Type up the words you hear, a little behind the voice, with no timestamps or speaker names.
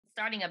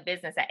starting a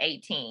business at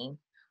 18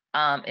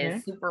 Mhm.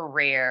 is super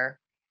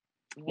rare.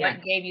 Yeah.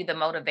 What gave you the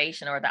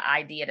motivation or the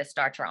idea to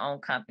start your own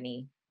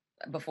company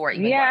before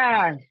even going?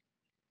 Yeah.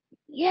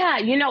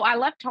 Yeah. I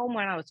left home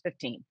when I was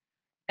 15.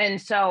 And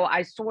so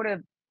I sort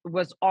of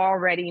was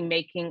already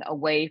making a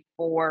way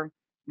for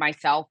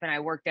myself. And I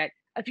worked at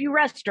a few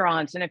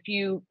restaurants and a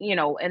few,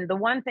 and the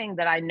one thing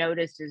that I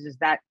noticed is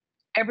that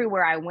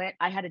everywhere I went,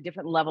 I had a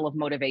different level of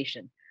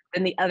motivation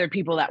than the other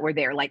people that were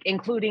there, like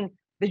including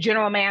the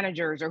general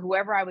managers or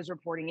whoever I was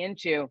reporting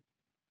into.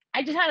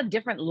 I just had a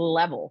different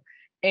level.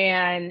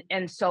 And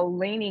so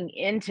leaning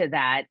into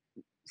that,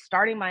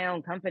 starting my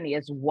own company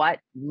is what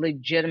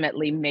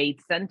legitimately made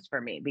sense for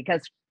me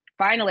because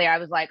finally I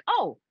was like,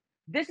 "Oh,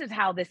 this is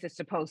how this is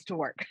supposed to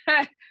work."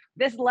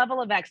 This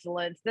level of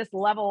excellence, this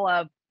level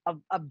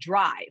of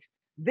drive.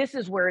 This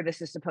is where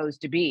this is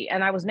supposed to be.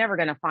 And I was never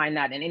going to find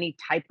that in any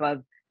type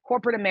of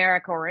corporate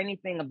America or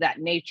anything of that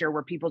nature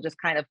where people just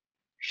kind of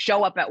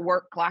show up at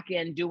work, clock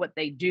in, do what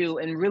they do,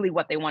 and really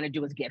what they want to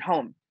do is get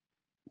home.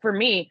 For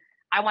me,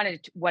 I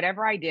wanted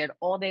whatever I did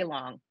all day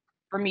long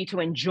for me to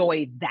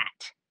enjoy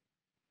that.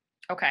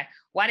 Okay.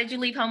 Why did you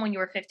leave home when you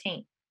were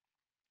 15?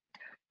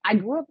 I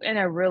grew up in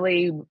a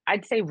really,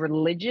 I'd say,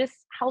 religious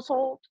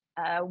household,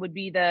 would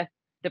be the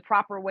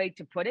proper way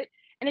to put it,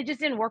 and it just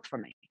didn't work for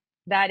me.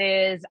 That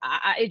is,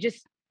 I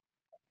just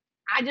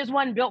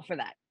wasn't built for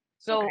that.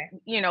 So, Okay.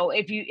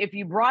 if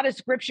you brought a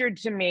scripture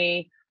to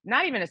me,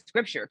 not even a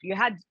scripture, if you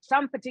had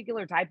some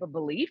particular type of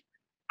belief,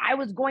 I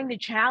was going to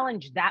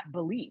challenge that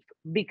belief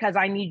because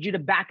I need you to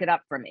back it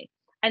up for me.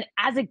 And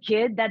as a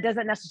kid, that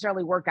doesn't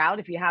necessarily work out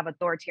if you have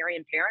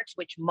authoritarian parents,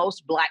 which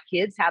most Black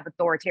kids have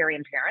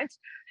authoritarian parents.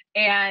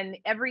 And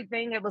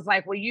everything, it was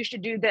like, well, you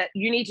should do that.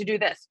 You need to do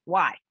this.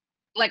 Why?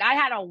 Like I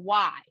had a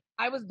why.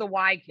 I was the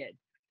why kid.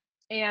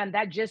 And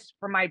that just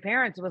for my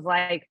parents was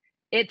like,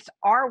 it's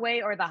our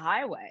way or the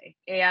highway.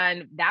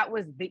 And that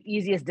was the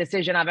easiest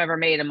decision I've ever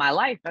made in my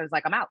life. I was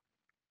like, I'm out.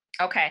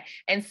 Okay.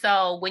 And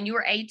so when you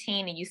were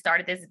 18 and you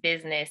started this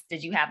business,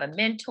 did you have a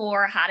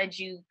mentor? How did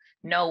you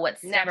know what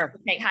steps Never. to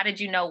take? How did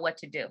you know what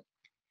to do?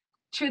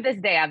 To this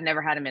day, I've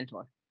never had a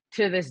mentor.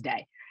 To this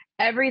day.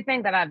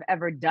 Everything that I've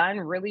ever done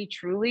really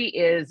truly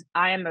is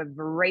I am a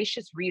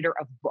voracious reader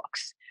of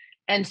books.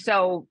 And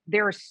so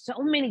there are so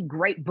many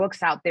great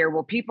books out there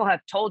where people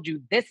have told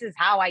you this is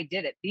how I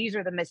did it. These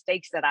are the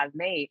mistakes that I've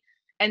made.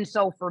 And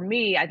so for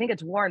me, I think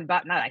it's Warren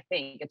Buffett, not I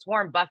think, it's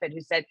Warren Buffett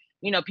who said,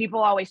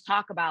 people always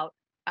talk about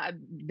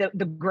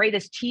the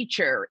greatest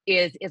teacher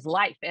is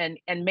life and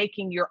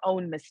making your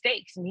own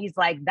mistakes. And he's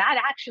like,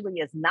 that actually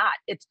is not.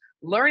 It's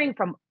learning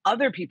from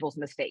other people's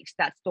mistakes.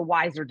 That's the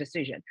wiser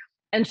decision.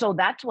 And so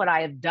that's what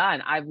I have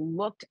done. I've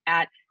looked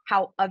at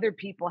how other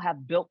people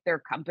have built their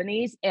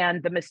companies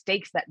and the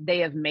mistakes that they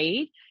have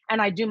made. And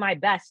I do my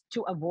best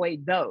to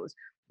avoid those.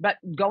 But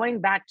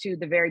going back to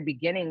the very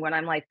beginning, when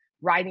I'm like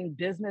writing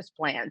business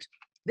plans,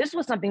 this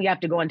was something you have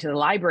to go into the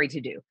library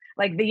to do.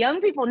 Like the young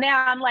people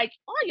now, I'm like,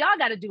 all y'all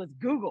got to do is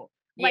Google.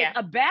 Like Yeah.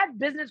 a bad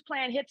business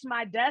plan hits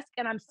my desk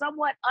and I'm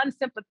somewhat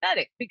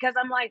unsympathetic because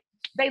I'm like,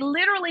 they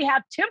literally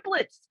have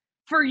templates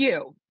for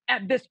you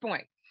at this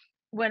point.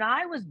 When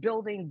I was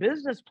building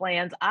business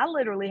plans, I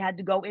literally had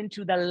to go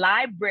into the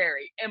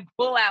library and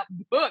pull out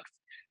books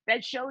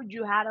that showed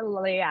you how to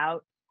lay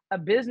out a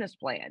business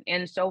plan.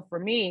 And so for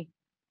me,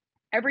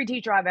 every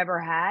teacher I've ever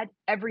had,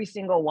 every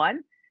single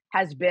one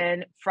has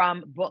been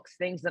from books,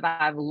 things that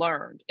I've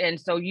learned. And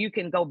so you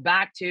can go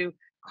back to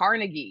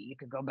Carnegie, you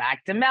could go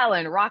back to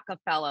Mellon,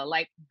 Rockefeller,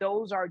 like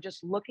those are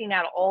just looking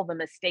at all the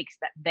mistakes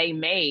that they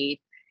made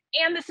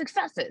and the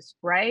successes,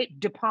 right?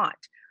 DuPont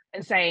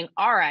and saying,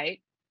 all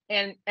right,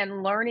 and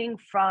learning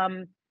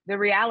from the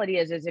reality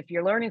is if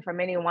you're learning from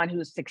anyone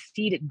who's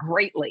succeeded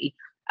greatly,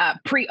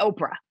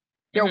 pre-Oprah,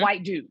 they're Hmm.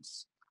 white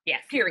dudes,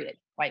 Yes. period.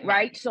 White men.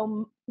 Right.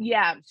 So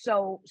yeah,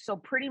 so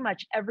pretty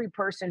much every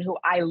person who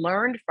I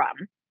learned from,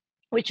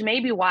 which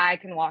may be why I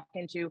can walk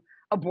into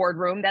a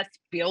boardroom that's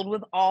filled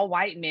with all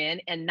white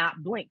men and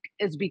not blink,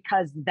 is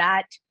because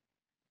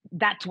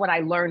that's what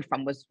I learned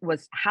from was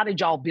how did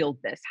y'all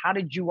build this? How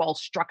did you all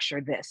structure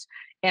this?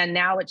 And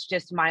now it's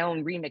just my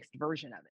own remixed version of it.